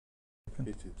Hit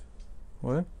it.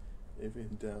 What? If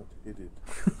in doubt, hit it.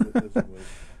 That's the word.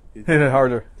 Hit it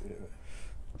harder. Yeah.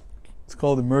 It's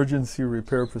called emergency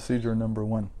repair procedure number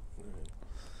 1.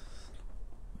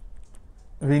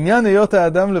 ועניין היות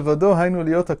האדם לבדו היינו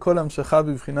להיות הכל המשכה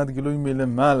בבחינת גילוי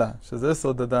מלמעלה, שזה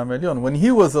סוד אדם עליון. When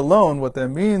he was alone, what that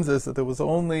means is that there was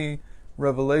only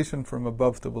revelation from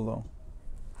above to below.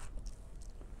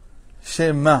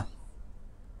 Shema.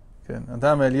 Okay,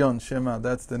 Adam Elyon, Shema,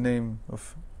 that's the name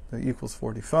of the equals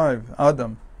 45.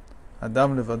 Adam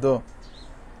לבדו.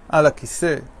 על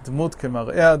הכיסא, דמות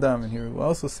כמראה אדם. And here we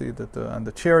also see that on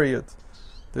the chariot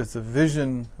there's a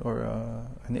vision or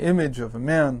an image of a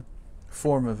man,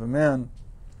 form of a man.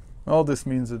 All this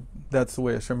means that that's the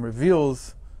way Hashem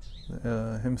reveals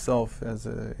himself as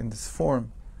in this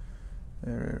form.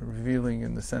 Revealing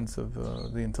in the sense of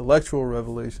the intellectual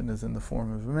revelation is in the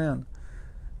form of a man,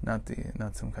 not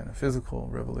some kind of physical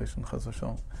revelation. Chas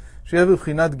v'shalom. שיהיה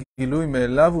בבחינת גילוי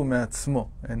מאליו ומעצמו.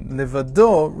 And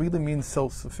levado really means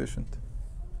self-sufficient.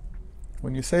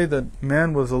 When you say that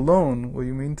man was alone, what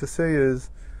you mean to say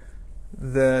is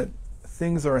that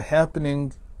things are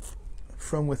happening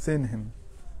from within him.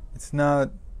 It's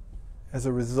not as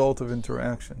a result of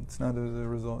interaction. It's not as a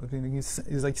result. I mean, he's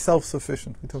like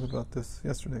self-sufficient. We talked about this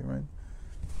yesterday, right?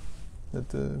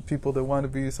 That people that want to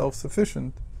be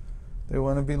self-sufficient, they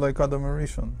want to be like Adam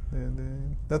Arishon.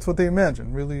 That's what they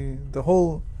imagine. Really,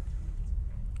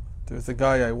 there's a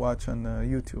guy I watch on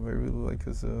YouTube. I really like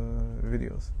his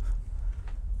videos.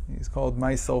 He's called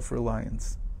My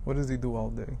Self-Reliance. What does he do all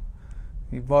day?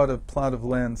 He bought a plot of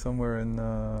land somewhere in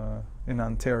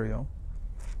Ontario.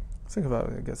 Think about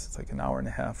it, I guess it's like an hour and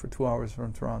a half or 2 hours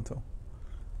from Toronto.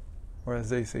 Or as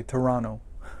they say, Toronto.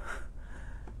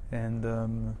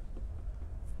 And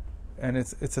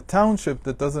it's a township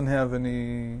that doesn't have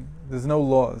there's no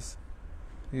laws.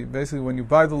 Basically, when you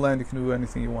buy the land, you can do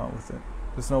anything you want with it.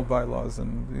 There's no bylaws,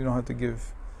 and you don't have to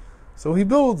give. So he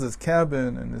builds his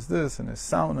cabin, and his this, and his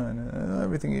sauna, and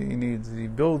everything he needs. He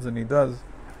builds and he does.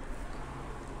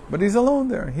 But he's alone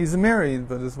there. He's married,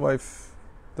 but his wife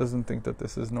doesn't think that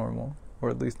this is normal, or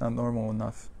at least not normal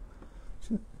enough.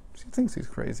 She thinks he's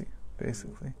crazy,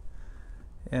 basically.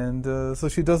 And so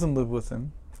she doesn't live with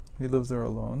him. He lives there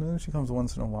alone, and she comes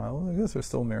once in a while. I guess they're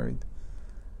still married.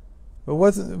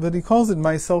 But he calls it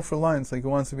my self-reliance, like he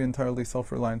wants to be entirely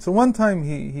self-reliant. So one time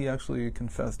he actually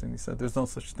confessed, and he said, there's no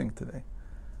such thing today.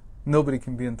 Nobody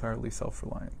can be entirely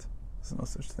self-reliant. There's no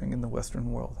such thing in the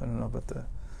Western world. I don't know about the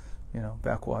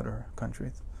backwater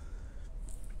countries.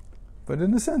 But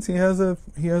in a sense, he has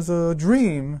a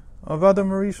dream of Adam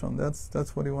Rishon.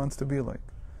 That's what he wants to be like.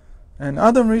 And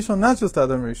Adam Rishon, not just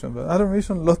Adam Rishon, but Adam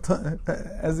Rishon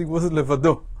as he was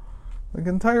levado, like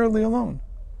entirely alone.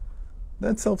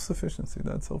 That's self-sufficiency.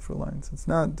 That's self-reliance.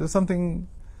 There's something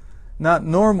not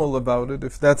normal about it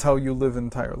if that's how you live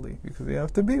entirely, because you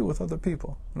have to be with other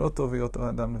people. You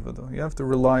have to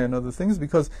rely on other things,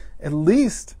 because at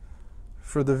least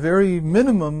for the very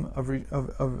minimum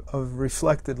of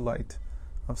reflected light,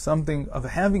 of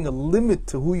having a limit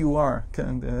to who you are,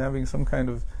 and having some kind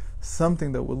of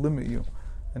something that will limit you,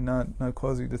 and not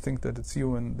cause you to think that it's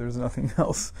you and there's nothing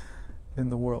else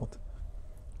in the world.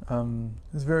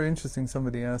 It's very interesting.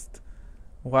 Somebody asked,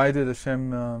 why did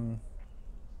Hashem...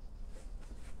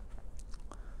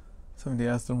 somebody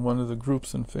asked in one of the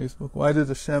groups on Facebook,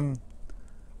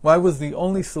 why was the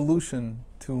only solution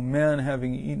to man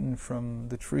having eaten from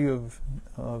the tree of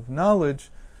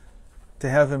knowledge to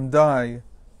have him die,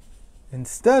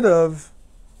 instead of,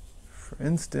 for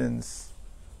instance,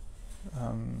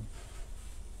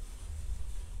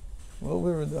 what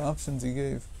were the options he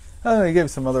gave? I don't know, he gave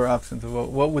some other options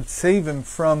about what would save him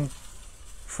from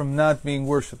not being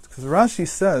worshipped. Because Rashi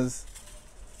says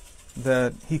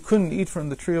that he couldn't eat from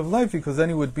the tree of life because then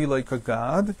he would be like a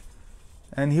god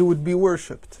and he would be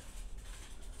worshipped.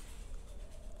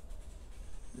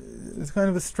 It's kind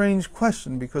of a strange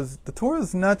question, because the Torah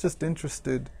is not just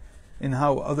interested in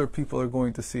how other people are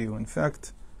going to see you. In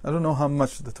fact, I don't know how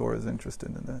much the Torah is interested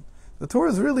in that. The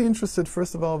Torah is really interested,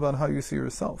 first of all, about how you see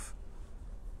yourself.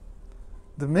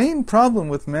 The main problem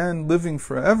with man living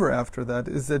forever after that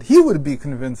is that he would be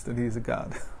convinced that he's a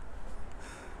god.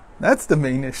 That's the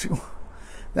main issue.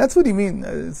 That's what he means.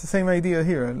 It's the same idea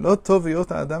here. Lo tov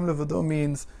hiyot adam levado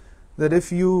means that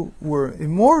if you were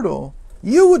immortal,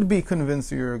 you would be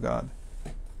convinced you're a god.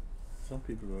 Some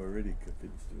people are already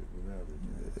convinced of it without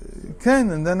it. Ken,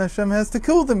 and then Hashem has to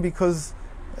kill them because,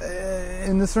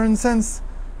 in a certain sense,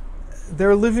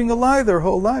 they're living a lie their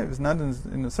whole lives. Not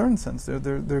in a certain sense.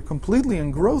 They're completely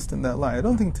engrossed in that lie. I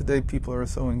don't think today people are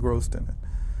so engrossed in it.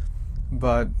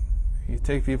 But you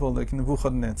take people like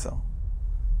Nebuchadnezzar.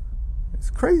 It's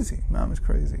crazy. Mam is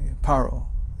crazy. Paro.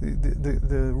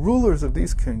 The rulers of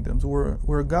these kingdoms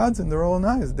were gods in their own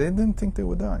eyes. They didn't think they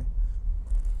would die.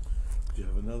 Do you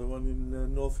have another one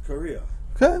in North Korea?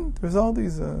 Okay, there's all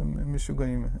these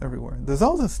mishugaim everywhere. There's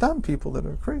all the stam people that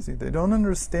are crazy. They don't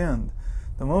understand.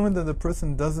 The moment that the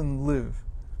person doesn't live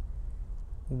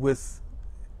with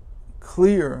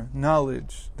clear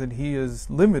knowledge that he is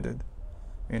limited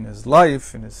in his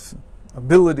life, in his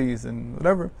abilities, and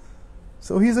whatever,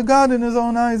 so he's a god in his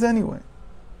own eyes anyway.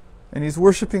 And he's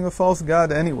worshipping a false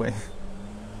god anyway.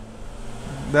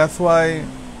 That's why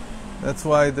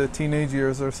the teenage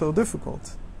years are so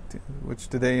difficult, which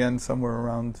today end somewhere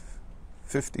around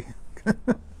 50.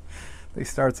 They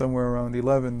start somewhere around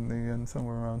 11, they end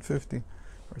somewhere around 50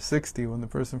 or 60 when the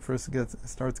person first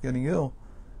starts getting ill,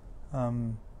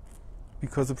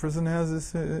 because the person has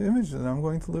this image that I'm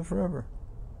going to live forever.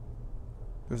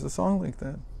 There's a song like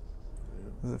that.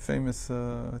 There's a famous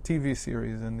TV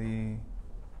series in the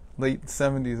late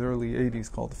 70s, early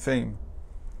 80s called Fame.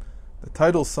 The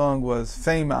title song was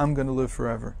Fame, I'm going to live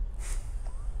forever.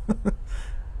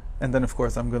 And then, of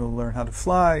course, I'm going to learn how to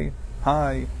fly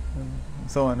high, and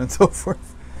so on and so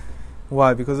forth.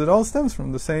 Why? Because it all stems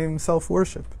from the same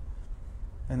self-worship.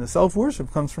 And the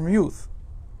self-worship comes from youth.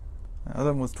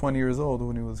 Adam was 20 years old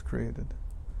when he was created.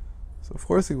 So, of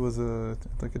course, he was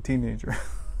like a teenager.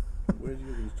 Where did you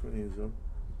get he was 20 years old?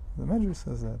 The Medrash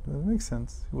says that. But it makes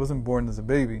sense. He wasn't born as a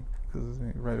baby, because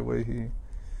right away he...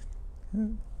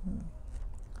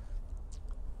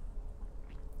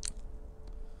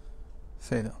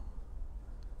 Say no.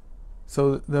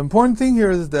 So the important thing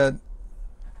here is that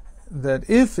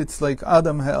if it's like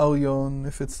Adam Ha'elyon,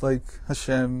 if it's like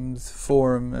Hashem's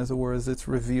form, as it were, as it's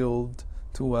revealed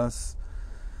to us,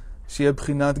 שיהיה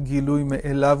בחינת גילוי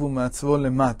מאליו ומעצבו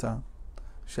למטה,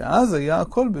 שאז היה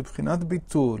הכל בבחינת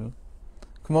ביטול,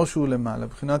 כמו שהוא למעלה,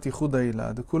 בחינת ייחוד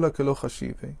העילה, דכולה כלא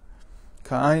חשיבי,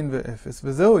 כעין ואפס,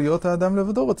 וזהו היות האדם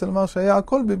לבדו, רוצה לומר שהיה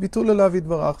הכל בביטול אליו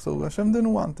יתברך, so Hashem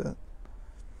didn't want that.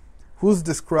 Who's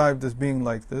described as being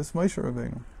like this? Moshe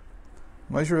Rabbeinu.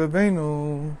 Moshe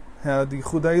Rabbeinu had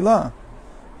ייחוד העילה.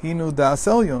 He knew Das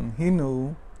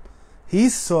Elyon. He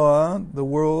saw the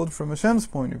world from Hashem's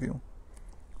point of view,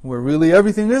 where really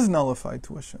everything is nullified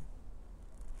to Hashem.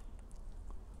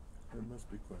 It must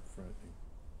be quite frightening.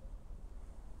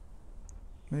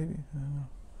 Maybe, I don't know.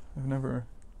 I've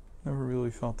never really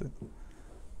felt it.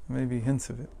 Maybe hints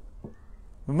of it.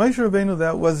 But Moshe Rabbeinu,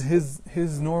 that was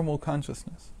his normal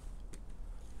consciousness.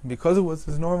 And because it was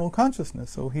his normal consciousness,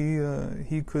 so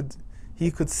he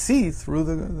could see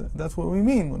through that's what we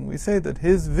mean when we say that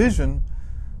his vision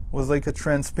was like a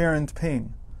transparent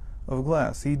pane of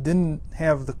glass. He didn't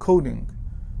have the coating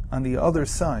on the other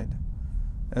side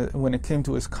when it came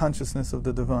to his consciousness of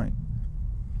the divine.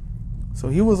 So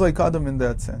he was like Adam in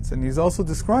that sense, and he's also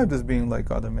described as being like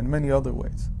Adam in many other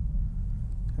ways.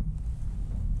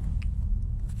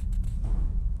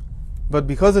 But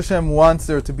because Hashem wants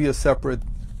there to be a separate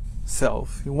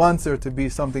self, He wants there to be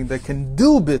something that can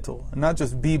do bittul, and not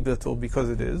just be bittul because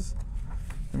it is.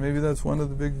 And maybe that's one of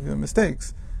the big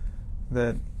mistakes,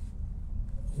 that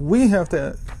we have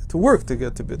to work to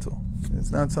get to bittul.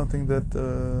 It's not something that...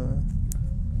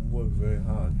 work very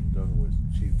hard, you don't always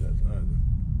achieve that either.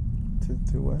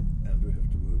 To what? And we have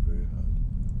to work very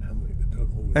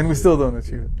hard. And we still don't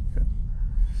achieve it. Okay.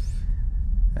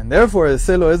 And therefore,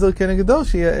 אעשה לו עזר כנגדו,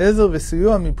 שיהיה עזר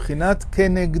וסיוע מבחינת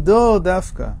כנגדו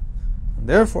דווקא. And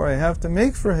therefore, I have to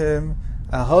make for him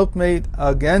a helpmate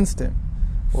against him,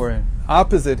 or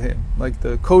opposite him, like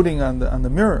the coating on the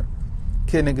mirror.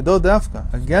 כנגדו דווקא,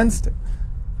 against him,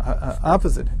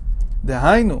 opposite him.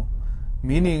 דהיינו,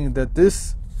 meaning that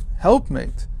this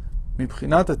helpmate,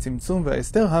 מבחינת הצמצום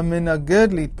וההסתר,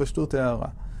 המנגד להתפשטות ההערה,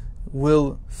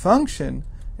 will function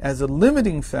as a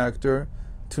limiting factor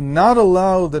to not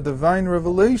allow the divine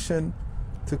revelation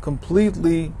to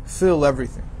completely fill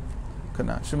everything.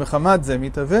 שמחמת זה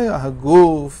מתהווה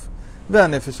הגוף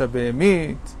והנפש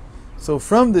הבהמית. So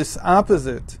from this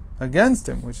opposite against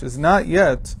him, which is not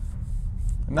yet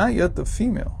the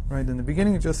female, right? In the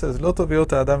beginning it just says לא טוב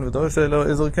היות האדם לבדו, יעשה לו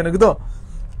עזר כנגדו.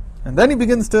 And then he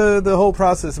begins the whole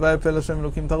process, ויפל השם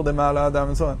אלוקים תרדמה על האדם,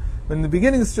 and so on. But in the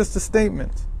beginning it's just a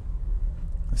statement.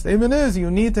 The statement is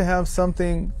you need to have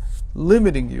something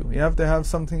limiting you. You have to have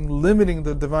something limiting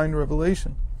the divine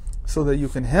revelation, so that you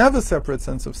can have a separate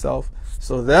sense of self,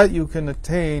 so that you can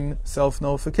attain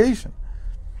self-nullification.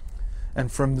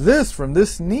 And from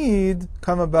this need,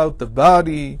 come about the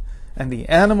body and the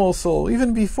animal soul,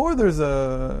 even before there's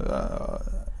a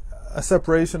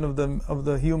separation of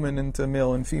the human into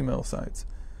male and female sides.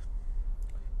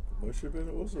 Moshe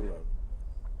Rabbeinu was allowed.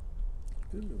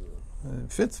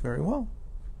 It fits very well.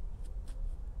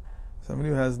 Somebody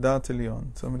who has Dat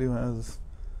Elyon, somebody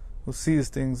who sees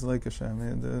things like Hashem,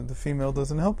 and the female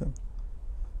doesn't help him.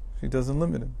 She doesn't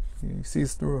limit him. He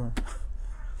sees through her.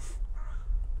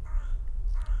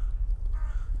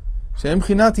 And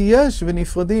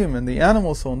the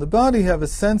animal soul and the body have a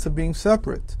sense of being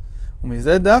separate. And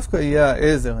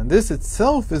this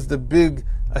itself is the big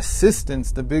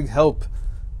assistance, the big help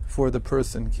for the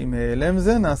person.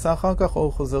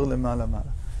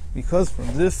 Because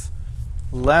from this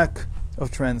lack of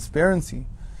transparency,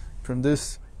 from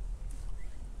this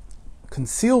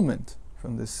concealment,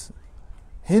 from this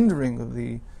hindering of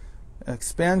the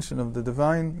expansion of the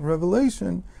divine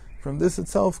revelation, from this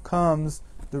itself comes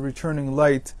the returning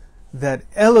light that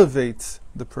elevates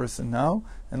the person now.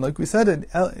 And like we said,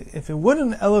 if it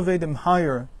wouldn't elevate him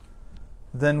higher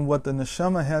than what the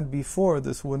neshama had before,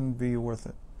 this wouldn't be worth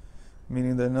it.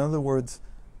 Meaning that, in other words,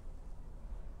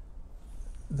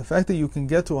 the fact that you can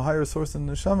get to a higher source in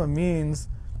the neshama means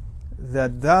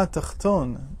that dat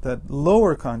tachton, that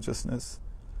lower consciousness,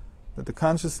 that the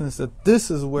consciousness that this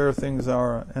is where things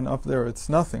are and up there it's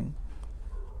nothing,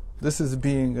 this is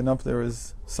being and up there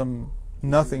is some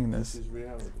nothingness. This is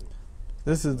reality.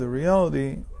 This is the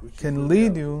reality, can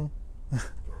lead you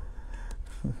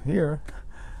here.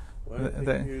 Why do you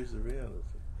think here's the reality?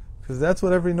 Because that's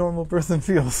what every normal person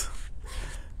feels.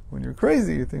 When you're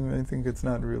crazy, you think it's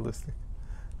not realistic.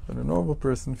 But a normal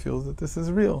person feels that this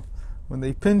is real. When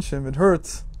they pinch him, it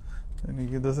hurts, and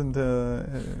he doesn't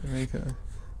make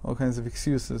all kinds of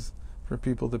excuses for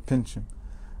people to pinch him.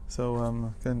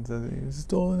 So he's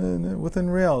still within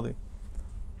reality.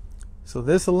 So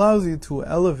this allows you to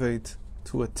elevate,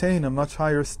 to attain a much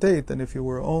higher state than if you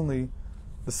were only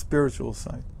the spiritual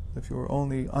side, if you were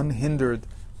only unhindered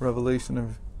revelation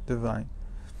of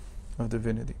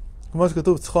divinity. כמו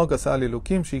שכתוב, צחוק עשה על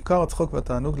אלוקים, שעיקר הצחוק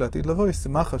והתענוג לעתיד לבוא,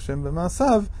 ישמח השם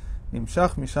במעשיו,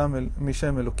 נמשך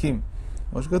משם אלוקים.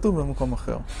 כמו שכתוב במקום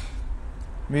אחר.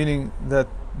 Meaning that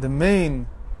the main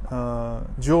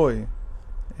joy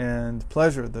and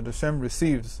pleasure that Hashem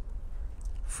receives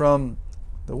from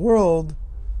the world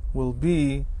will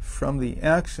be from the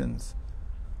actions,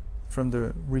 from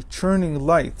the returning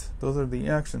light. Those are the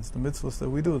actions, the mitzvahs that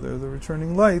we do. They're the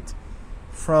returning light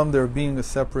from there being a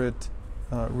separate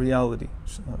reality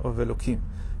of Elokim.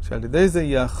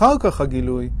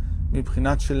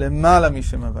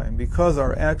 Because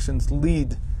our actions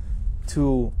lead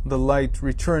to the light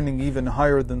returning even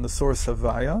higher than the source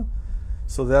Havaya,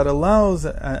 so that allows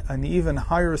an even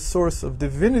higher source of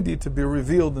divinity to be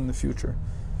revealed in the future.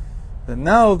 And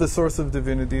now the source of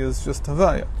divinity is just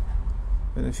Havaya.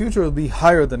 In the future it will be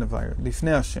higher than Havaya,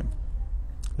 Lifnei Hashem,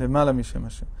 Lemala Mishem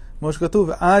Hashem. Mosh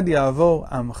Katuv, Ad Yavo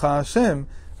Amcha Hashem,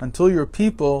 until your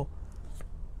people.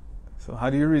 So how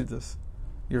do you read this?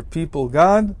 Your people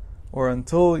God, or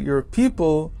until your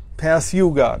people pass you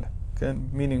God? Okay,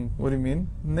 meaning, what do you mean?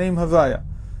 Name Havaya.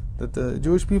 That the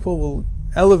Jewish people will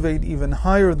elevate even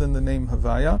higher than the name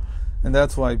Havaya, and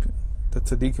that's why the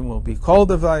tzaddikim will be called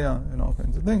Havaya, and all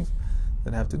kinds of things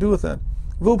that have to do with that.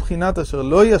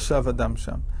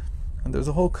 And there's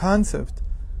a whole concept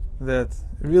that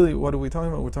really, what are we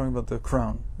talking about? We're talking about the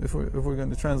crown. If we're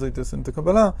going to translate this into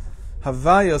Kabbalah,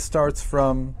 Havaya starts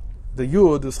from the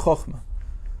Yud is Chochmah.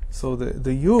 So the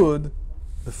Yud,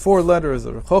 the four letters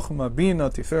are Chochmah, Bina,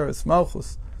 Tiferes,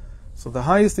 Malchus. So the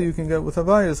highest that you can get with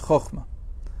Havaya is Chochmah.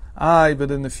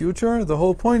 But in the future, the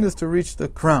whole point is to reach the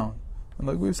crown. And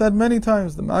like we've said many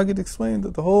times, the Maggid explained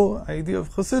that the whole idea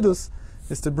of Chassidus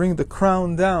is to bring the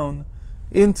crown down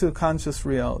into conscious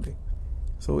reality.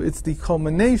 So it's the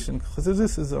culmination.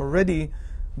 Chassidus is already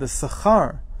the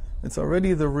sachar. It's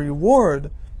already the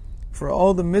reward for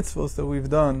all the mitzvos that we've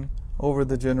done over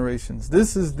the generations.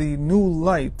 This is the new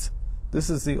light. This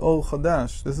is the Ol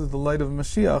Chadash. This is the light of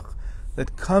Mashiach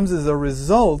that comes as a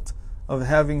result of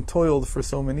having toiled for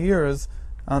so many years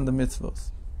on the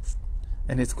mitzvos.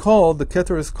 And it's called, the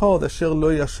Keter is called Asher Lo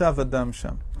Yashav Adam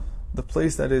Sham, the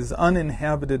place that is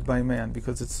uninhabited by man,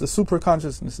 because it's the super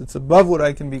consciousness. It's above what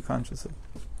I can be conscious of.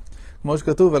 And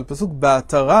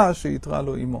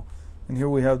here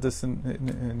we have this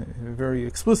in very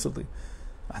explicitly.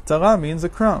 Atara means a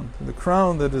crown. The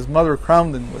crown that his mother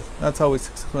crowned him with. That's how it's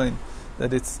explained.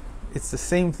 That it's the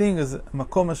same thing as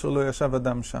Makom Asher Lo Yashav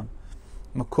Adam Sham.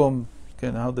 Makom,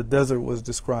 how the desert was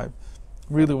described.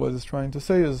 Really what it's trying to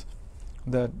say is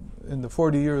that in the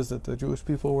 40 years that the Jewish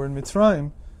people were in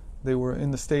Mitzrayim, they were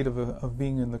in the state of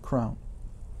being in the crown.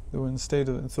 They were in the state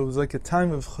of, so it was like a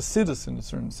time of Chassidus in a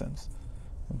certain sense.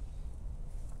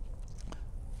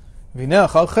 והנה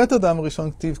אחר חטא אדם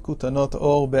ראשון כתיב כותנות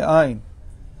אור בעין,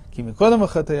 כי מקודם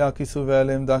החטא היה כיסוי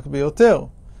ועליהם דק ביותר.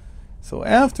 So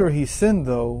after he sinned,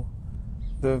 though,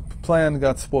 the plan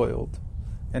got spoiled.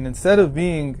 And instead of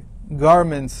being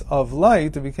garments of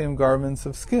light, it became garments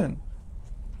of skin.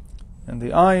 And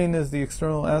the ayin is the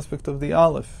external aspect of the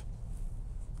aleph.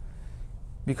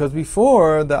 Because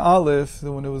before, the aleph,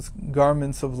 when it was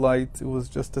garments of light, it was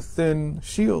just a thin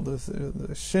shield, a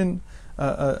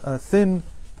thin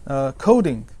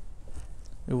coating.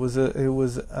 It was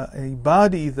a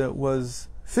body that was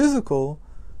physical,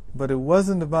 but it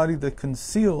wasn't a body that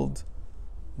concealed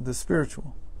the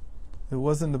spiritual. It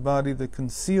wasn't a body that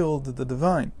concealed the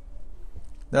divine.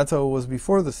 That's how it was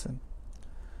before the sin.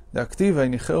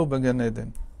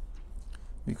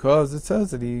 Because it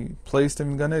says that he placed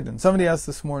him in Gan Eden. Somebody asked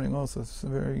this morning also. It's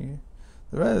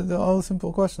they're all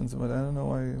simple questions, but I don't know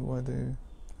why they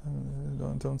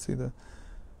don't see the.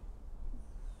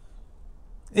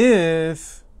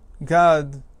 If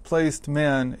God placed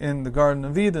man in the Garden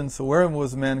of Eden, so where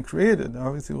was man created?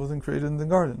 Obviously, he wasn't created in the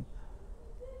garden.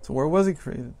 So where was he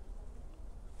created?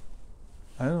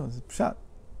 I don't know. It's a pshat.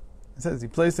 It says he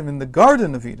placed him in the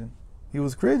Garden of Eden. He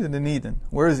was created in Eden.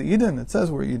 Where is Eden? It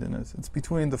says where Eden is. It's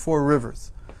between the 4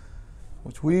 rivers,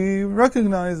 which we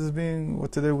recognize as being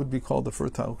what today would be called the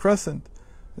Fertile Crescent.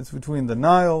 It's between the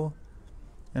Nile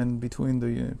and between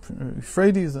the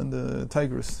Euphrates and the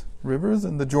Tigris rivers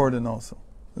and the Jordan also.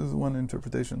 This is one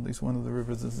interpretation. At least one of the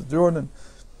rivers is the Jordan.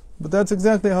 But that's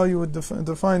exactly how you would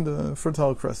define the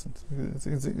Fertile Crescent.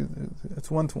 It's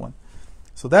one-to-one.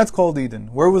 So that's called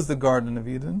Eden. Where was the Garden of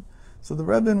Eden? So the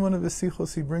Rebbe in one of his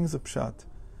sichos, he brings a pshat,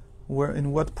 where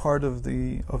in what part of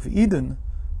Eden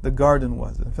the garden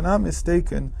was. If I'm not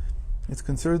mistaken, it's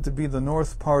considered to be the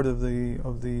north part of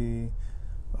the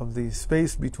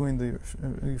space between the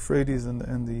Euphrates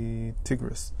and the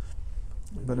Tigris.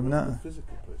 But I'm not. A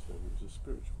physical place, it was a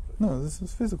spiritual place. No, this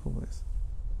is physical place.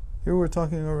 Here we're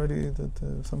talking already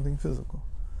that something physical.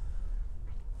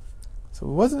 So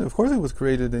it wasn't. Of course, it was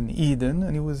created in Eden,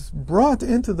 and he was brought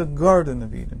into the Garden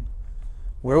of Eden.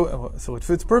 So it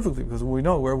fits perfectly because we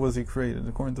know where was he created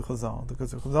according to Chazal,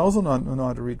 because Chazal also know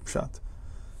how to read pshat.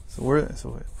 So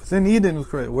within Eden was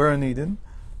created. Where in Eden?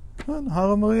 In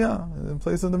Har Moriah, in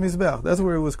place of the Mizbeach. That's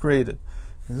where it was created.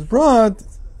 It was brought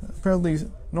apparently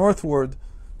northward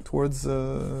towards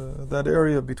that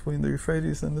area between the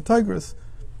Euphrates and the Tigris,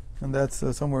 and that's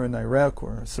somewhere in Iraq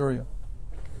or Syria.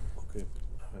 Okay,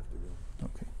 I have to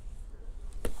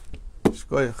go.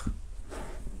 Okay. Shkoyach.